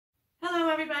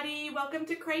everybody, welcome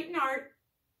to CrateNart.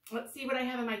 Let's see what I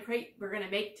have in my crate we're going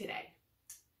to make today.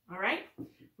 All right,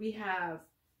 we have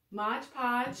Mod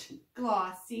Podge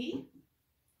Glossy.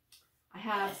 I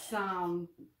have some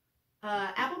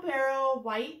Apple Barrel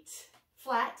White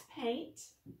Flat Paint.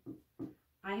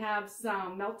 I have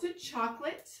some Melted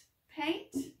Chocolate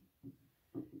Paint.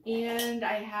 And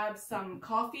I have some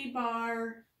Coffee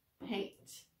Bar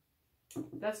Paint.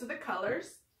 Those are the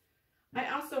colors. I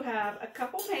also have a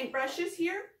couple paintbrushes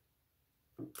here.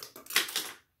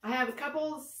 I have a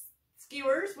couple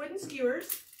skewers, wooden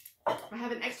skewers. I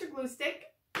have an extra glue stick.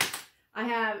 I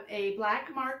have a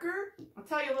black marker. I'll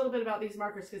tell you a little bit about these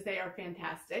markers because they are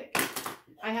fantastic.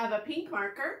 I have a pink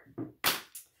marker.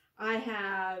 I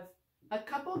have a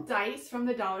couple dice from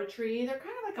the Dollar Tree. They're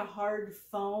kind of like a hard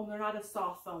foam. They're not a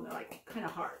soft foam. They're like kind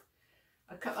of hard.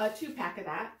 A 2-pack of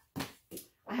that.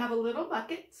 I have a little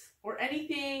bucket or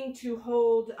anything to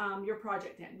hold your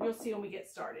project in. You'll see when we get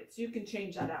started, so you can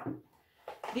change that out.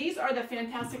 These are the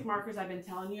fantastic markers I've been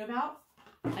telling you about,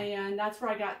 and that's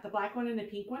where I got the black one and the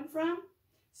pink one from.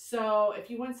 So if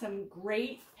you want some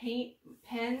great paint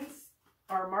pens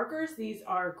or markers, these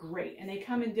are great, and they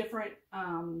come in different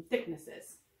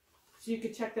thicknesses, so you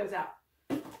can check those out.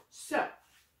 So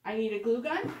I need a glue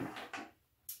gun,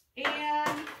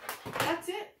 and that's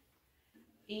it.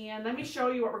 And let me show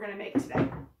you what we're going to make today.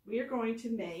 We are going to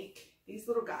make these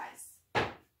little guys.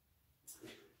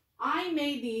 I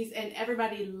made these and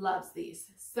everybody loves these.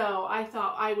 So I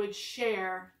thought I would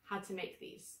share how to make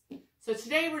these. So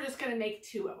today we're just going to make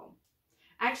 2 of them.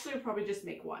 Actually, we'll probably just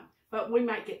make 1, but we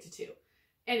might get to 2.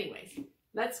 Anyways,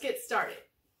 let's get started.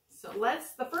 So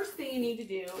the first thing you need to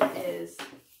do is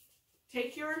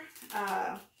take your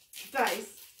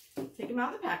dice, take them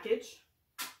out of the package,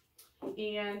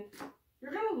 and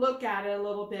you're going to look at it a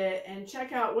little bit and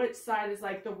check out which side is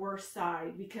like the worst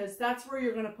side, because that's where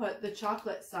you're going to put the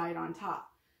chocolate side on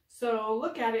top. So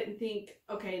look at it and think,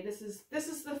 okay, this is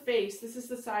the face, this is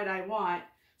the side I want,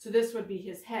 so this would be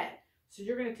his head. So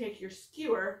you're going to take your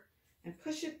skewer and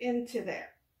push it into there,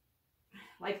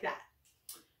 like that.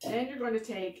 And you're going to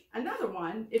take another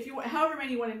one, if you however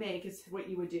many you want to make is what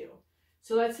you would do.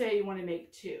 So let's say you want to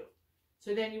make 2.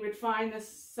 So then you would find this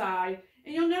side,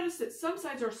 and you'll notice that some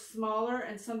sides are smaller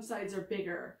and some sides are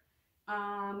bigger.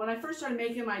 When I first started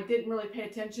making them, I didn't really pay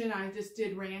attention. I just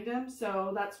did random.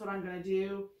 So that's what I'm going to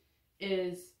do,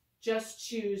 is just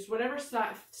choose whatever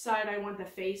side I want the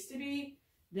face to be.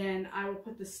 Then I will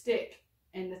put the stick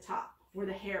in the top where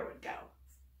the hair would go,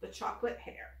 the chocolate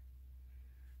hair.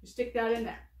 You stick that in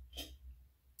there.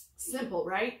 Simple,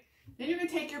 right? Then you're going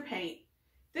to take your paint.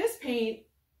 This paint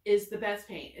is the best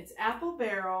paint. It's Apple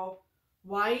Barrel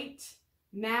White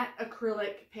Matte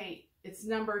Acrylic Paint. It's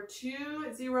number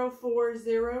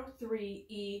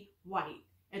 20403E White.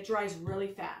 It dries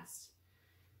really fast.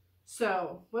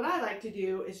 So what I like to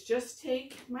do is just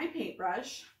take my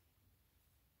paintbrush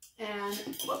and,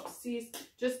 whoopsies,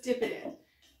 just dip it in.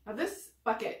 Now this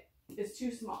bucket is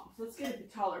too small, so let's get a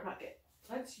taller bucket.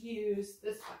 Let's use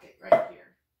this bucket right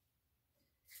here.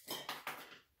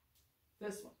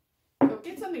 This one. So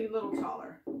get something a little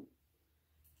taller.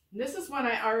 This is one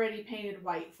I already painted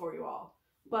white for you all,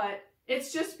 but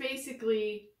it's just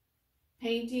basically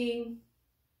painting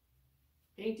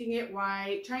it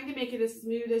white, trying to make it as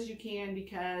smooth as you can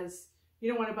because you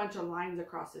don't want a bunch of lines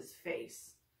across his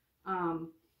face. And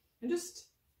just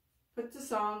put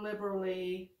this on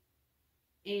liberally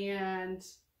and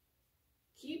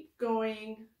keep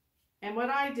going. And what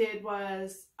I did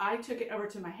was I took it over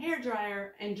to my hair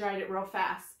dryer and dried it real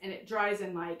fast, and it dries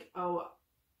in like, oh,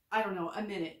 I don't know, a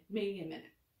minute, maybe a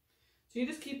minute. So you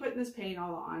just keep putting this paint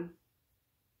all on.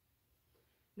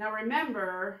 Now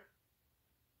remember,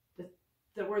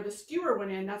 where the skewer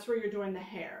went in, that's where you're doing the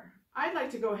hair. I'd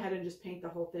like to go ahead and just paint the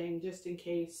whole thing just in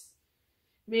case.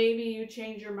 Maybe you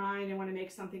change your mind and want to make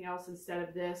something else instead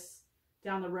of this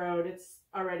down the road. It's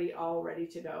already all ready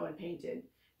to go and painted.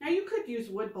 Now you could use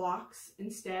wood blocks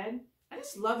instead. I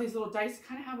just love these little dice.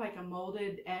 Kind of have like a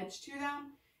molded edge to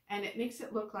them, and it makes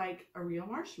it look like a real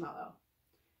marshmallow.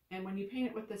 And when you paint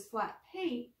it with this flat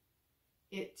paint,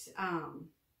 it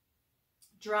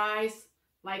dries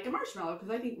like a marshmallow, because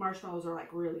I think marshmallows are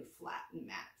like really flat and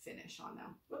matte finish on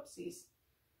them. Whoopsies.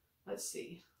 Let's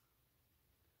see.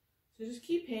 So just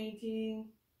keep painting,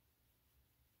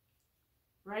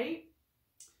 right?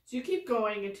 So you keep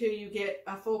going until you get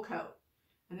a full coat.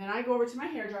 And then I go over to my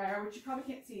hair dryer, which you probably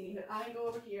can't see me, but I go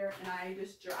over here and I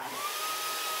just dry it.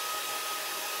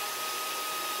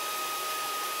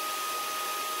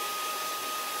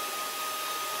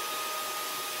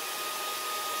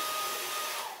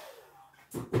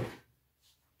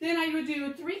 Then I would do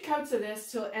do 3 coats of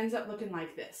this till it ends up looking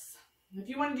like this. If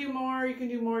you want to do more, you can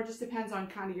do more. It just depends on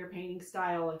kind of your painting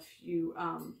style, if you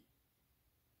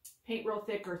paint real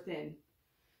thick or thin.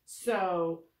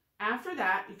 So after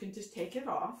that, you can just take it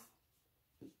off.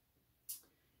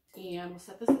 And we'll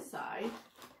set this aside.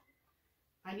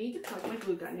 I need to plug my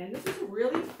glue gun in. This is a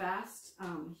really fast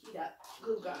heat up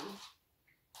glue gun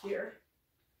here.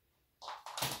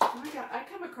 I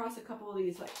come across a couple of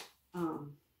these like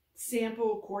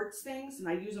sample quartz things, and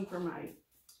I use them for my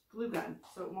glue gun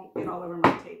so it won't get all over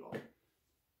my table.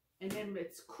 And then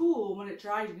it's cool when it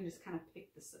dries, you can just kind of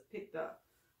pick the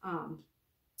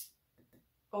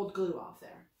old glue off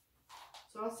there.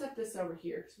 So I'll set this over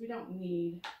here because we don't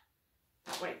need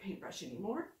that white paintbrush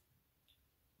anymore.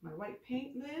 My white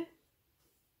paint lid.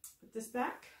 Put this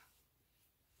back.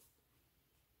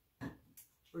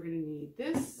 We're going to need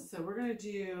this. So we're going to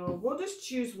do, we'll just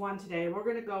choose one today. We're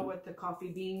going to go with the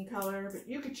coffee bean color, but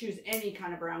you could choose any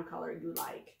kind of brown color you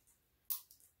like.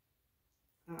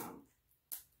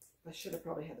 I should have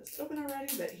probably had this open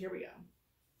already, but here we go.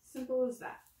 Simple as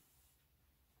that.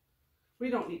 We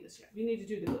don't need this yet. We need to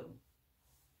do the glue.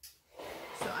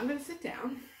 So I'm going to sit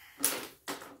down.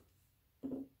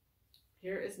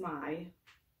 Here is my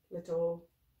little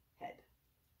head.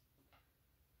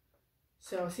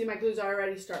 So see, my glue's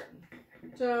already starting.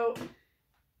 So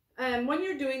when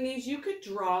you're doing these, you could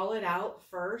draw it out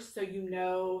first so you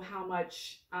know how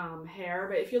much hair.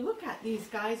 But if you look at these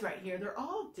guys right here, they're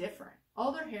all different.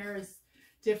 All their hair is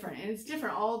different, and it's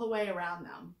different all the way around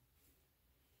them.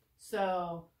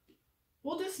 So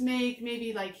we'll just make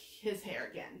maybe like his hair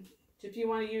again. If you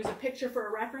want to use a picture for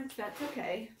a reference, that's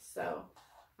okay. So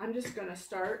I'm just going to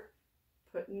start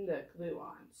putting the glue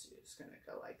on. So you're just going to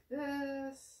go like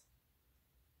this.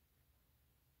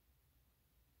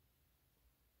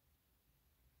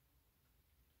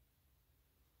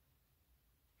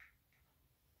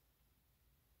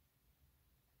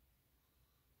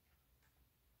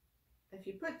 If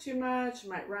you put too much, it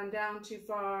might run down too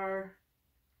far.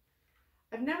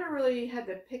 I've never really had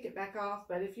to pick it back off,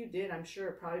 but if you did, I'm sure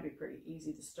it'd probably be pretty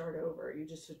easy to start over. You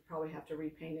just would probably have to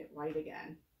repaint it white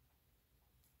again.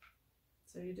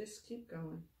 So you just keep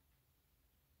going.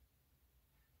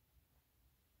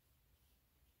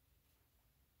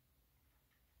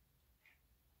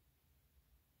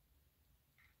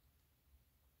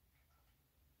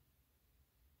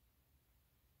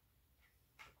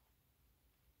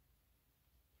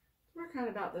 We're kind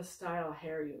of about the style of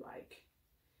hair you like.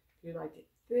 You like it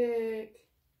thick,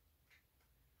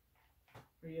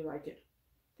 or you like it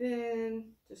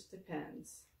thin, just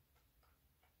depends.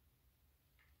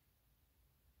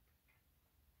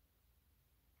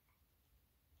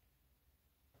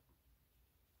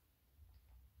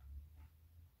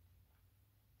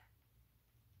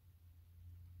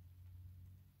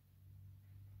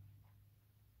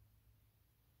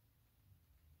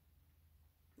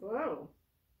 Whoa,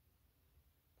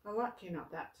 a lot came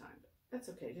out that time. That's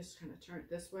okay, just kind of turn it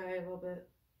this way a little bit.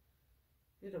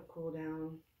 It'll cool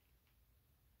down.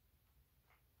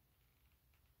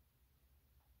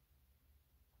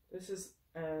 This is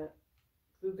a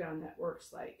glue gun that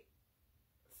works like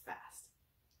fast.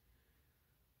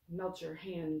 Melt your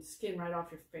hand, skin right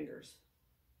off your fingers.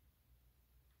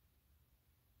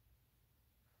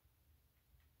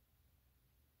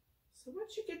 So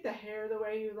once you get the hair the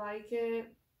way you like it,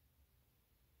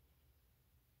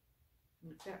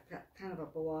 got kind of a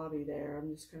blobby there.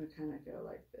 I'm just going to kind of go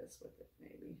like this with it,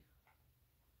 maybe.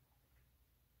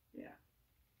 Yeah.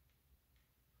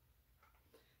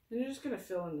 And you're just going to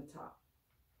fill in the top.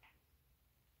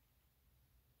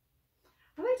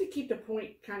 I like to keep the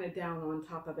point kind of down on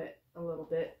top of it a little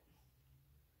bit.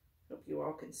 Hope you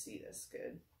all can see this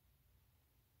good.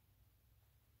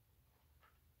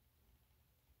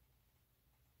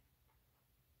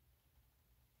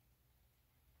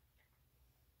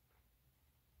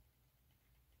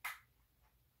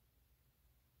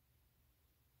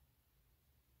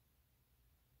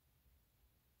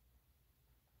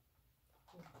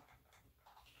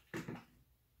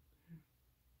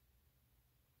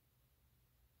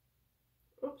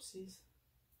 Oopsies.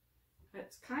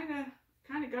 That's kind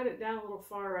of got it down a little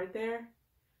far right there.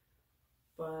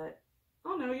 But,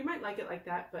 oh no, you might like it like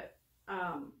that, but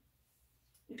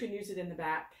you can use it in the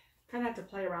back. Kind of have to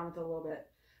play around with it a little bit.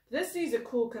 This needs to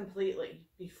cool completely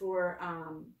before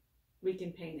we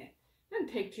can paint it. It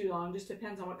doesn't take too long, just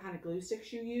depends on what kind of glue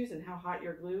sticks you use and how hot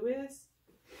your glue is.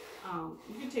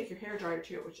 You can take your hairdryer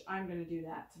to it, which I'm going to do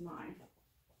that to mine.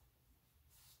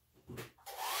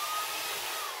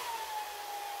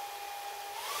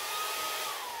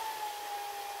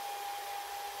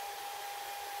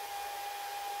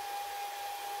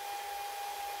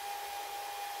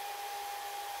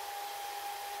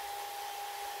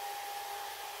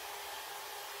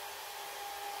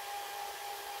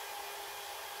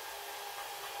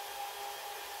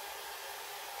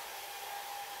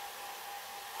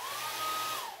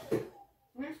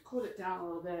 cooled it down a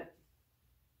little bit.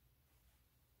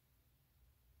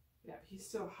 Yeah, he's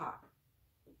still hot.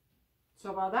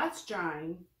 So while that's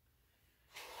drying,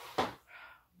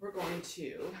 we're going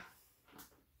to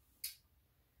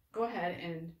go ahead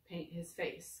and paint his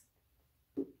face.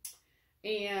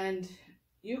 And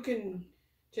you can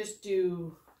just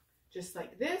do just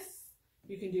like this.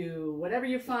 You can do whatever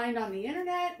you find on the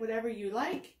internet, whatever you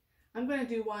like. I'm going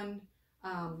to do one,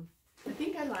 I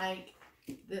think I like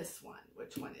this one.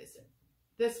 Which one is it?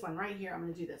 This one right here. I'm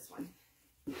going to do this one.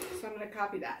 So I'm going to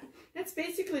copy that. It's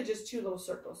basically just 2 little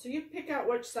circles. So you pick out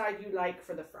which side you like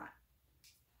for the front.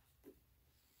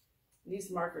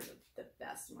 These markers are the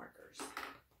best markers.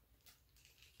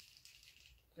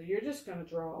 So you're just going to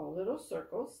draw little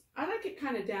circles. I like it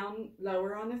kind of down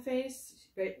lower on the face,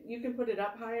 but you can put it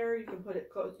up higher. You can put it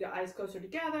close, the eyes closer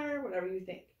together, whatever you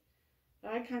think.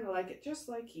 But I kind of like it just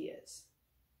like he is.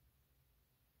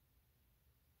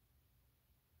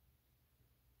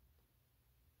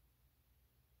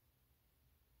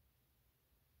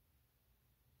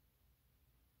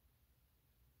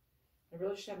 I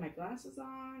really should have my glasses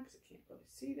on because I can't really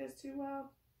see this too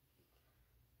well.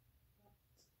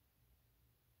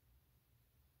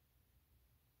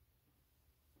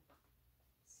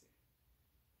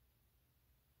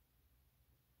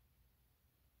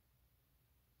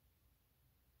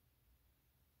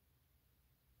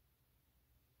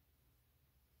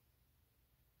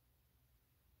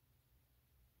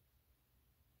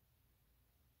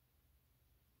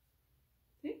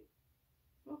 See?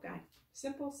 Okay.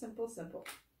 Simple, simple, simple.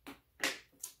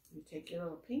 You take your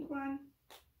little pink one,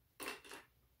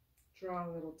 draw a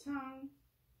little tongue.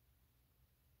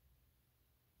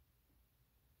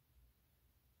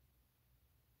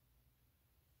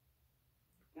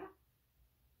 Yeah.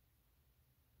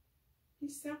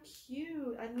 He's so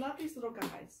cute. I love these little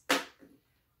guys.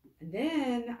 And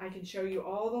then I can show you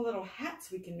all the little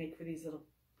hats we can make for these little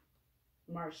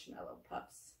marshmallow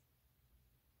pups.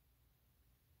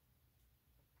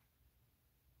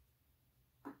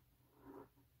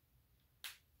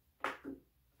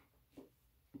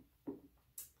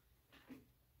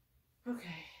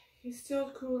 Okay, he's still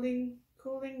cooling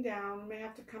down. May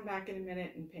have to come back in a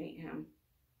minute and paint him.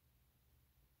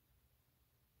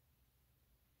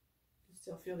 You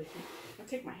still feel the heat. I'll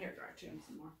take my hair dryer to him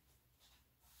some more.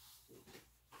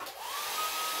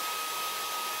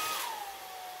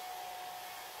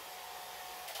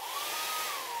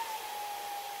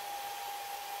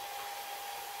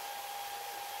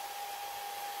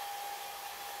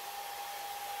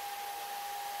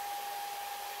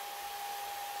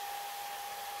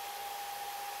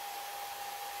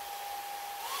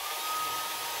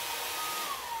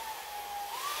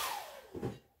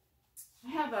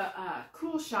 A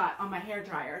cool shot on my hair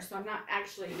dryer, so I'm not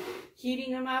actually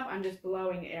heating him up. I'm just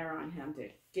blowing air on him to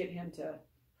get him to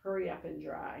hurry up and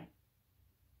dry.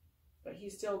 But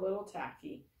he's still a little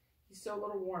tacky. He's still a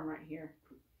little warm right here.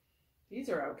 These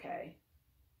are okay.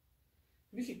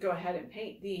 We could go ahead and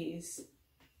paint these.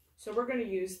 So we're going to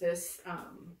use this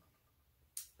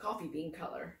coffee bean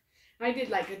color. I did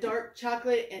like a dark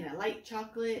chocolate and a light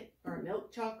chocolate or a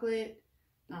milk chocolate,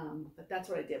 but that's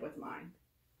what I did with mine.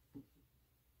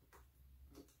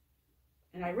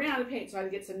 And I ran out of paint, so I had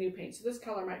to get some new paint. So this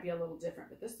color might be a little different,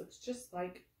 but this looks just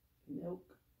like milk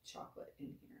chocolate in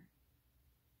here.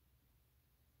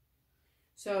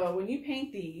 So when you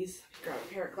paint these, grab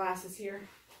a pair of glasses here.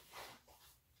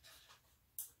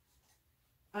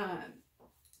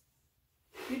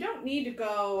 You don't need to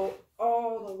go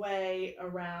all the way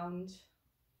around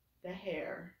the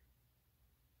hair.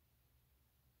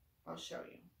 I'll show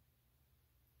you.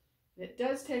 It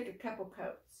does take a couple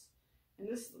coats. And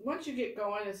this, once you get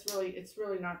going, it's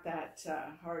really not that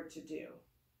hard to do.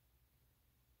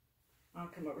 I'll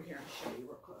come over here and show you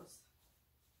real close.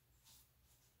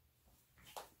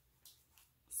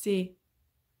 See,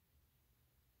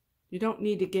 you don't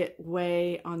need to get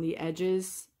way on the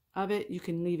edges of it. You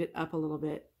can leave it up a little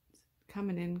bit.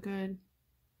 Coming in good.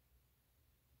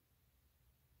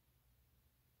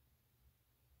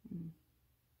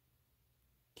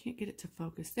 Can't get it to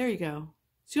focus. There you go.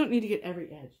 So you don't need to get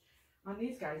every edge. On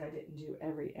these guys, I didn't do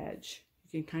every edge.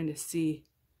 You can kind of see.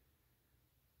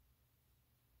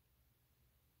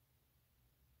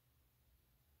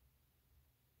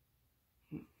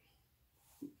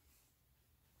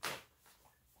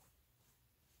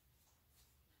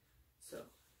 So,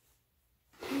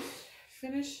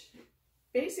 finish.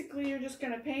 Basically, you're just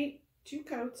going to paint 2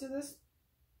 coats of this,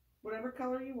 whatever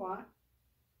color you want.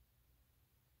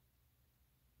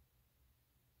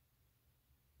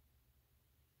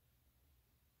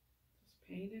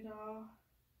 Paint it all.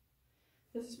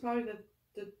 This is probably the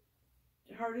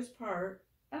hardest part.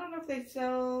 I don't know if they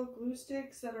sell glue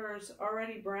sticks that are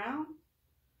already brown.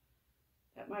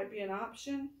 That might be an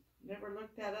option. Never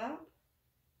looked that up.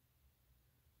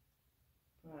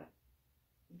 But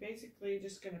basically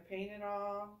just going to paint it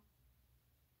all.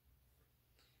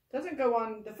 Doesn't go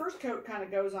on, the first coat kind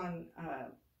of goes on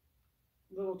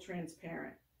little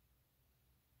transparent.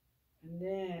 And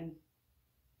then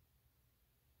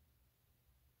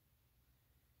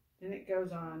it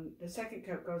goes on, the second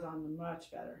coat goes on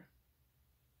much better.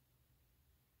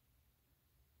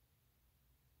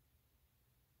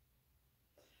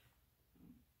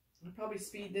 I'll probably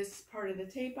speed this part of the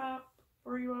tape up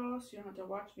for you all so you don't have to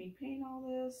watch me paint all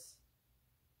this.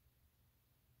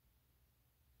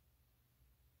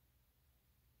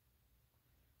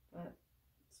 But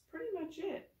that's pretty much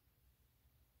it.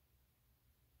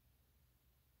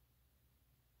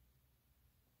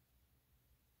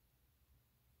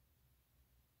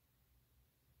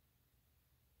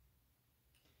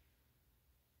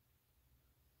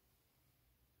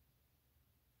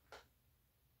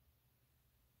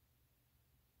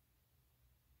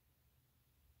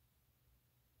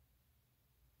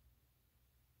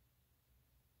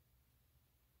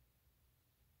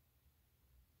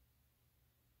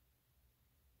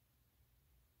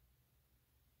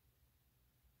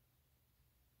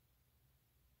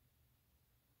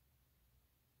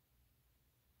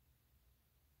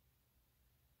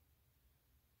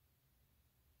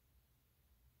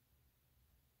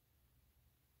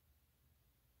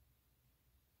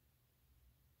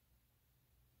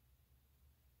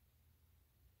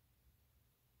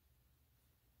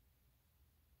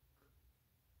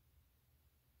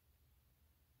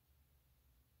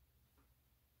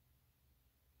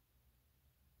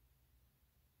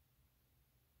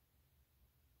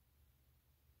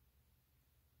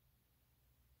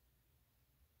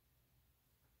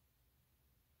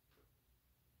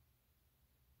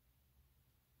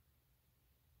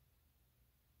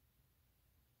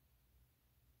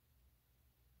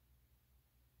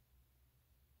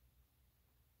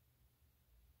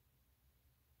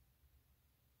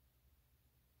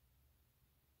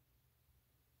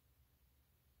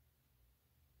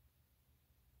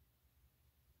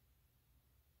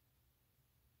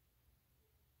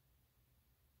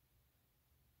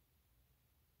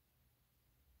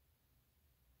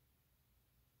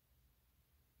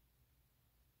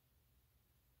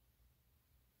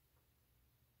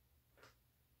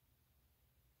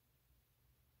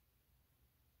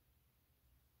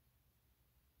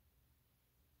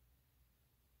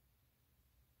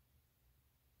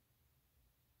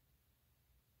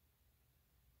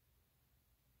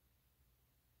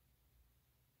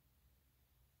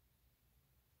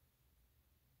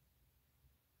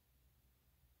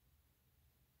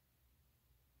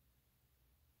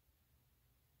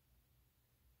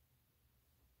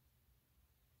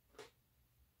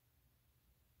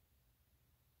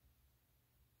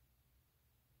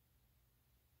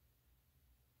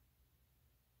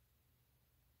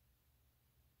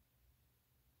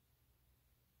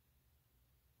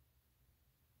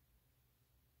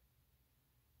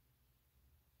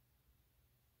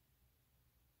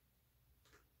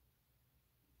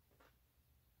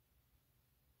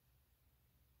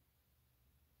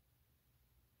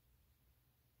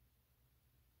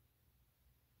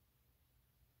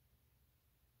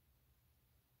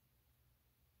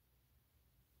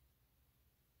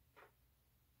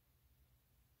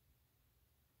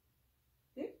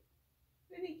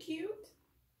 Isn't he cute?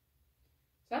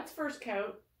 So that's first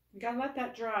coat. You gotta let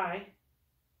that dry.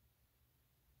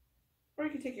 Or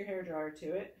you can take your hairdryer to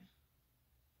it.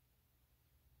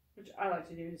 Which I like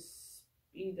to do is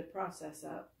speed the process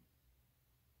up.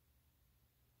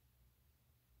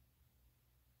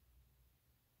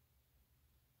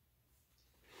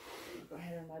 Go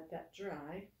ahead and let that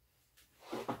dry.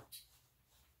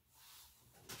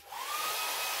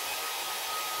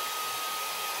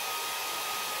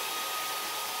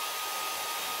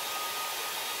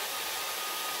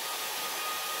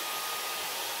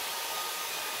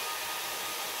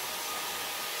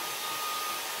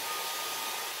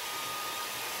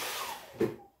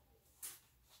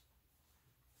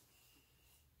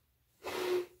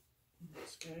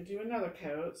 Gonna do another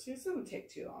coat. See, this doesn't take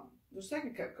too long. The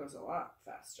second coat goes a lot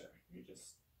faster. You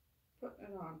just put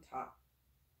it on top.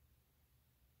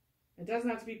 It doesn't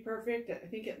have to be perfect. I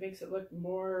think it makes it look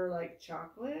more like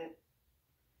chocolate.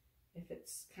 If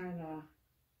it's kind of,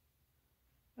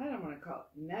 I don't want to call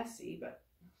it messy, but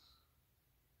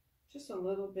just a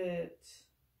little bit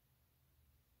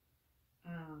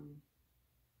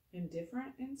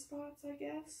indifferent in spots, I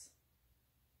guess.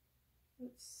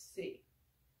 Let's see.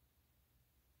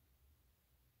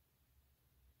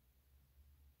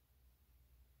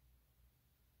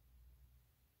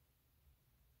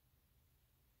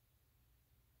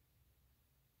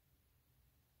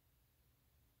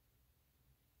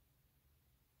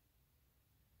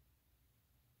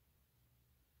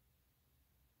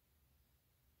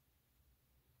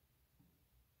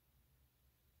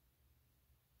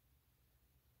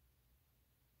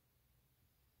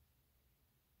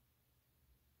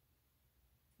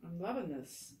 I'm loving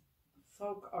this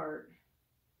folk art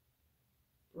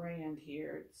brand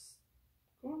here. It's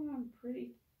going on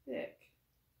pretty thick.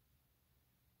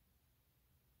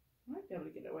 Might be able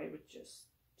to get away with just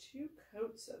 2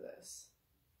 coats of this.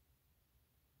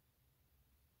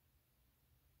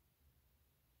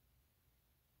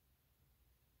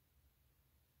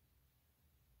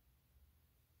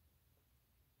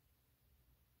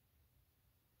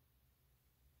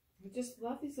 I just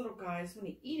love these little guys when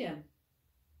you eat them.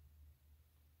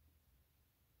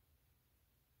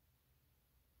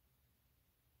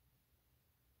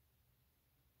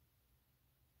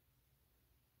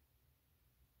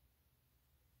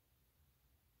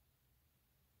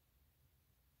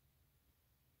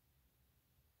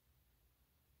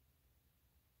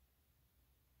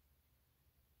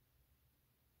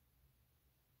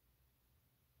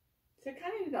 So I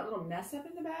kind of did that little mess up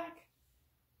in the back,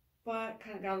 but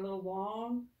kind of got a little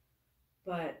long.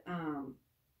 But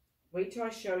wait till I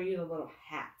show you the little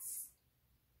hats.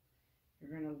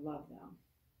 You're going to love them.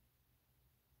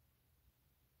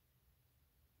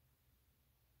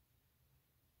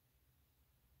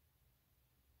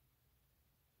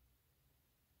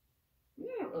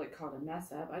 I don't really call it a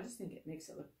mess up. I just think it makes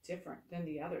it look different than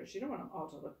the others. You don't want them all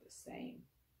to look the same.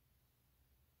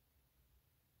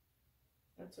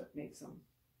 That's what makes them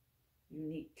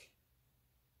unique.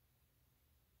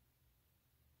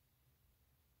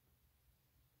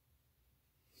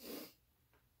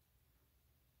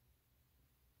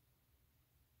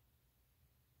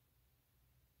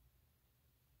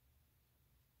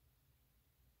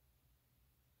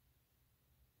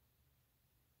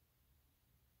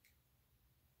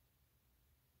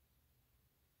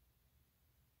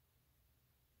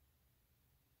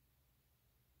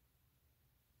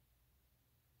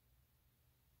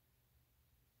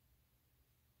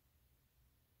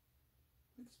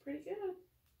 Looks pretty good.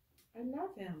 I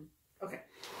love him. Okay,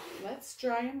 let's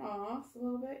dry him off a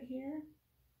little bit here.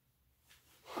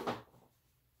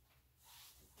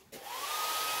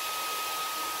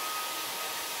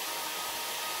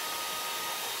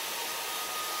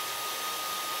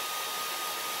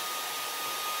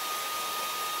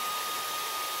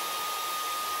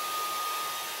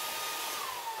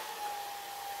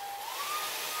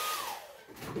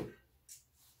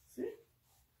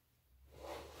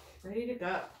 Ready to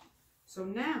go. So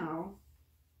now,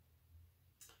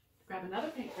 grab another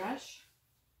paintbrush.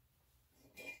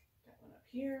 Got one up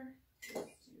here.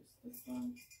 Let's use this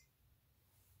one.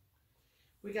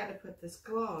 We got to put this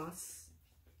gloss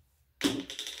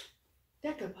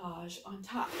decoupage on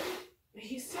top.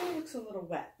 He still looks a little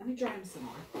wet. Let me dry him some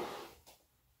more.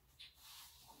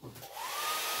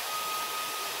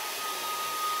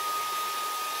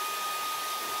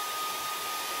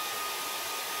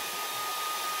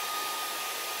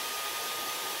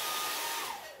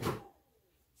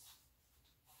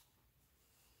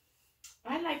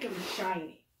 Them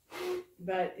shiny,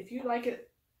 but if you like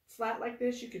it flat like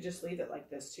this, you could just leave it like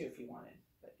this too if you wanted,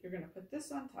 but you're going to put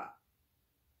this on top.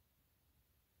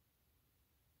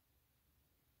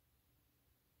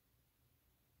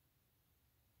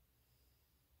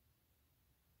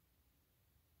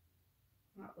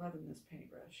 Not loving this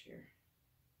paintbrush here.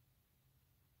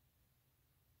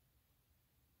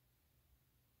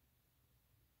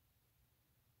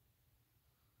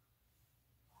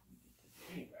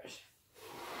 Paintbrush.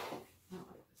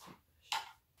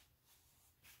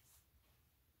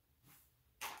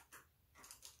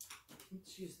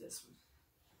 Let's use this one.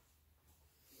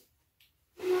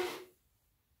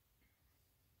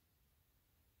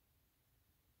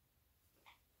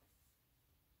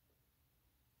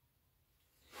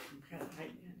 I'm kind of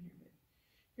hiding down here, but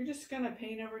you're just going to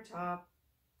paint over top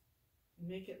and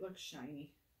make it look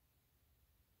shiny.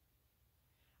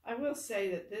 I will say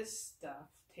that this stuff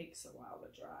takes a while to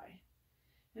dry.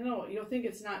 You know, you'll think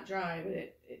it's not dry, but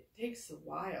it takes a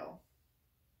while.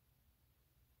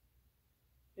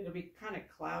 It'll be kind of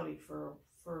cloudy for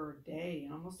a day,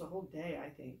 almost a whole day, I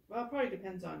think. Well, it probably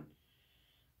depends on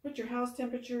what your house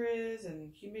temperature is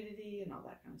and humidity and all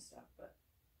that kind of stuff. But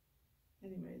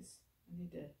anyways, I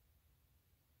need to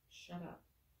shut up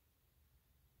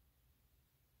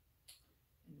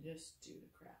and just do the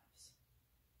crafts.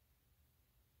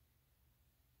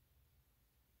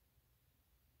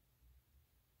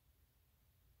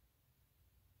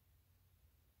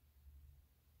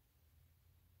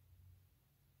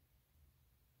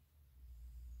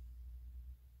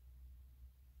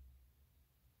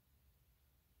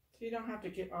 So you don't have to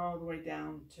get all the way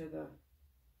down to the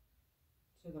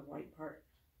white part.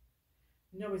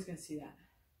 Nobody's going to see that.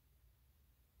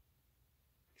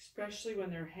 Especially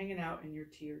when they're hanging out in your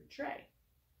tiered tray.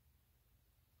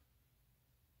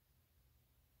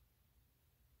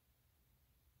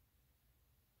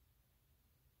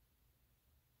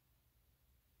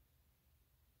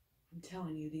 I'm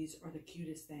telling you, these are the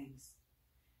cutest things.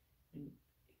 And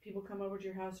if people come over to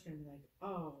your house, you're going to be like,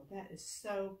 oh, that is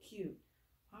so cute.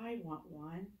 I want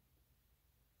one.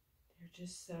 They're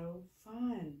just so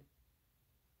fun.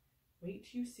 Wait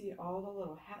till you see all the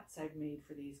little hats I've made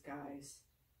for these guys.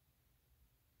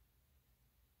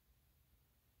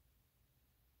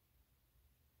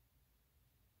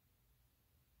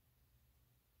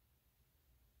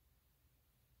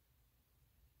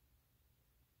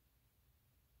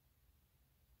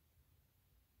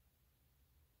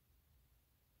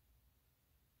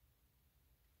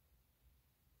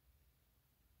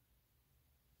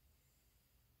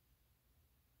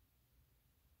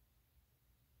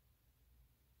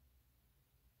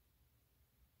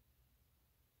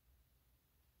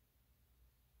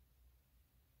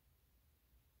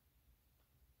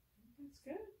 That's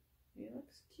good. He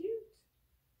looks cute.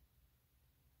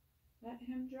 Let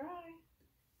him dry.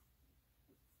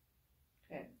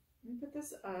 Okay, let me put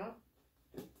this up.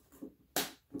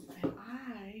 And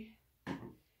I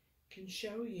can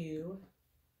show you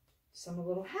some of the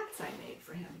little hats I made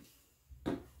for him.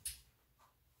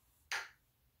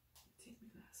 Take my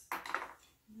glass.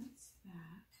 That's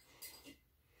that.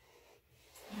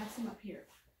 I have some up here.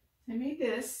 I made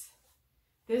this.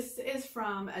 This is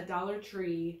from a Dollar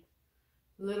Tree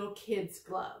little kid's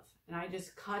glove. And I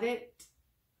just cut it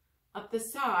up the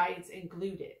sides and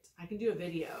glued it. I can do a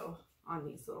video on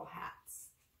these little hats.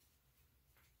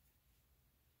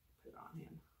 Put it on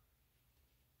him.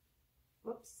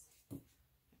 Whoops. I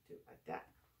do it like that.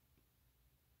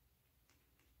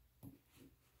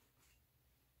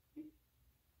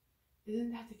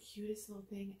 Isn't that the cutest little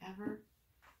thing ever?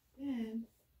 Then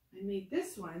I made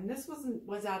this one. This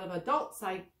was out of adult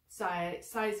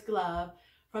size glove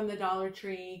from the Dollar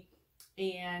Tree,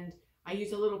 and I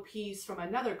used a little piece from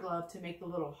another glove to make the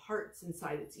little hearts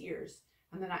inside its ears,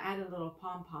 and then I added a little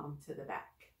pom-pom to the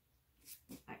back.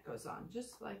 That goes on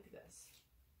just like this.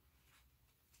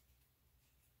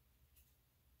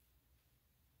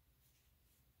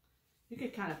 You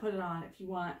could kind of put it on if you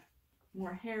want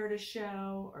more hair to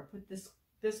show, or put this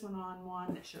one on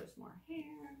one that shows more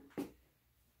hair.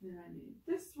 Then I made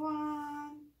this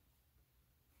one.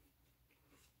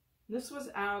 This was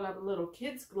out of a little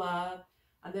kid's glove,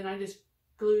 and then I just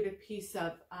glued a piece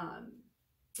of,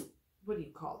 what do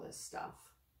you call this stuff?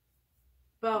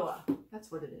 Boa. That's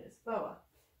what it is, boa.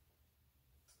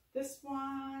 This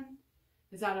one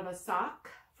is out of a sock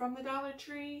from the Dollar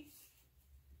Tree.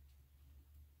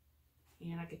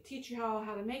 And I could teach you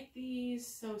how to make these,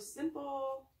 so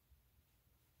simple.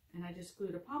 And I just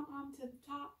glued a pom-pom to the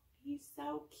top. He's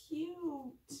so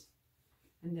cute.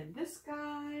 And then this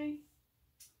guy,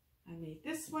 I made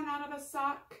this one out of a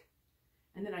sock,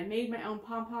 and then I made my own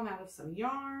pom-pom out of some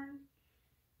yarn.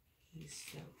 He's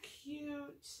so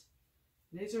cute.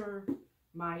 These are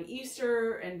my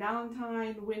Easter and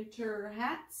Valentine winter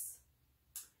hats,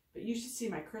 but you should see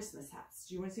my Christmas hats.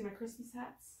 Do you want to see my Christmas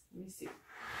hats? Let me see.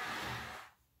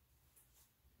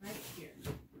 Right here.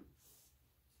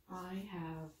 I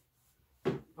have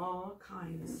all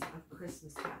kinds of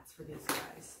Christmas hats for these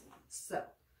guys. So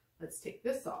let's take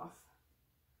this off.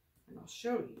 And I'll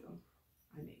show you.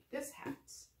 I made this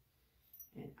hat,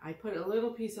 and I put a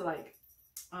little piece of like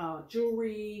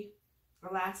jewelry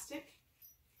elastic.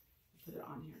 Put it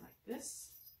on here like this.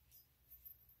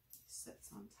 It sits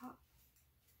on top.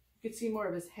 You can see more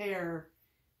of his hair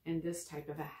in this type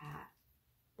of a hat.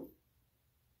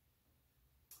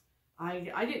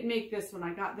 I didn't make this one.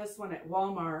 I got this one at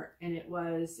Walmart, and it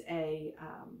was a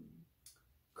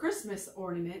Christmas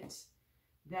ornament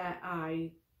that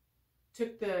I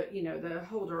took the, the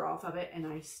holder off of it, and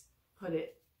I put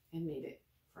it and made it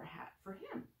for a hat for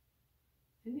him.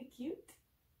 Isn't it cute?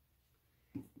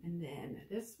 And then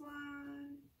this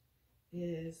one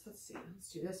is, let's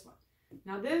do this one.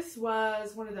 Now this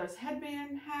was one of those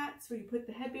headband hats where you put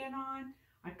the headband on.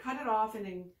 I cut it off and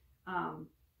then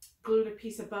glued a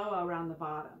piece of boa around the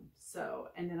bottom. So,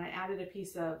 and then I added a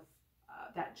piece of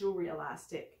that jewelry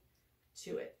elastic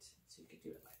to it. So you could do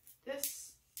it like this.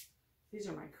 These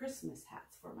are my Christmas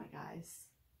hats for my guys.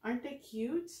 Aren't they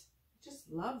cute? I just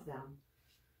love them.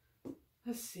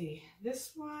 Let's see.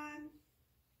 This one.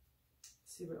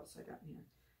 Let's see what else I got in here.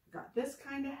 I got this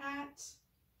kind of hat.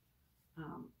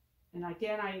 And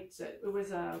again, it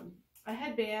was a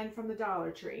headband from the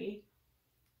Dollar Tree.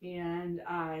 And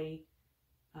I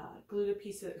glued a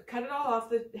piece of, cut it all off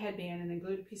the headband and then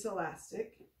glued a piece of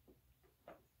elastic.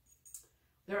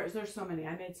 There's so many.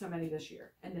 I made so many this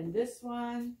year. And then this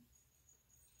one.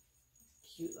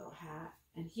 Cute little hat.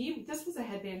 And this was a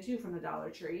headband too from the Dollar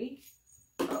Tree.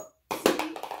 Oh,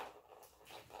 see?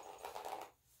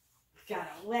 got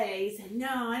away. He said, no,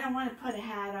 I don't want to put a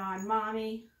hat on,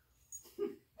 Mommy.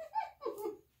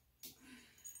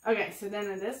 Okay, so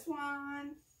then in this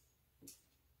one,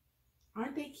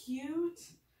 aren't they cute?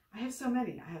 I have so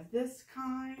many. I have this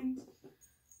kind,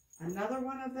 another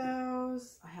one of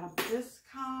those. I have this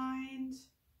kind,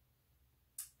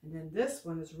 and then this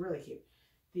one is really cute.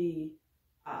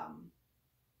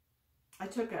 I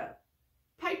took a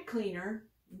pipe cleaner,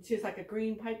 and see, it's like a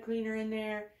green pipe cleaner in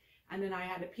there, and then I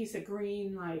had a piece of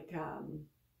green, like,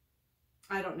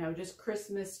 I don't know, just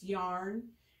Christmas yarn,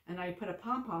 and I put a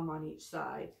pom-pom on each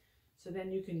side. So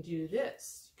then you can do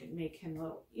this. You can make him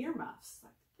little earmuffs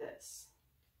like this.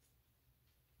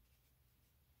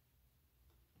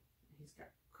 He's got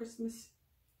Christmas,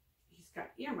 he's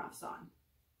got earmuffs on.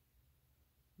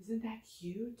 Isn't that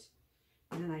cute?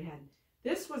 And then I had,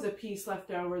 this was a piece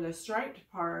left over, the striped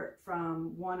part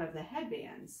from one of the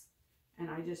headbands.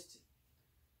 And I just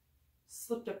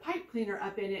slipped a pipe cleaner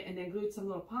up in it and then glued some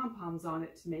little pom-poms on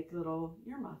it to make little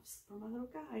earmuffs for my little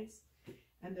guys.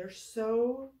 And they're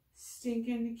so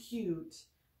stinking cute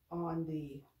on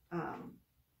the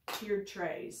tiered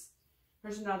trays.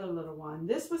 There's another little one.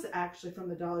 This was actually from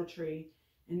the Dollar Tree,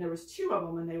 and there was 2 of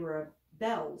them, and they were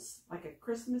bells, like a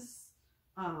Christmas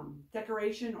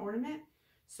decoration ornament.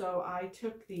 So I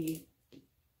took the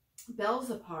bells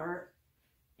apart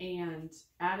and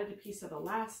added a piece of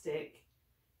elastic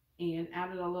and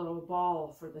added a little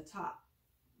ball for the top,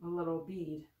 a little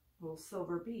bead, a little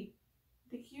silver bead.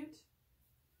 Isn't they cute?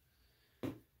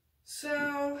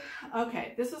 So,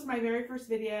 okay, this was my very first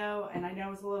video, and I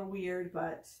know it's a little weird,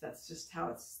 but that's just how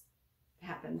it's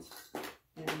happened.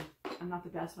 And I'm not the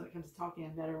best when it comes to talking.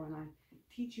 I'm better when I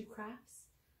teach you crafts.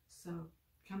 So,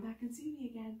 come back and see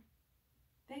me again.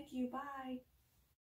 Thank you. Bye.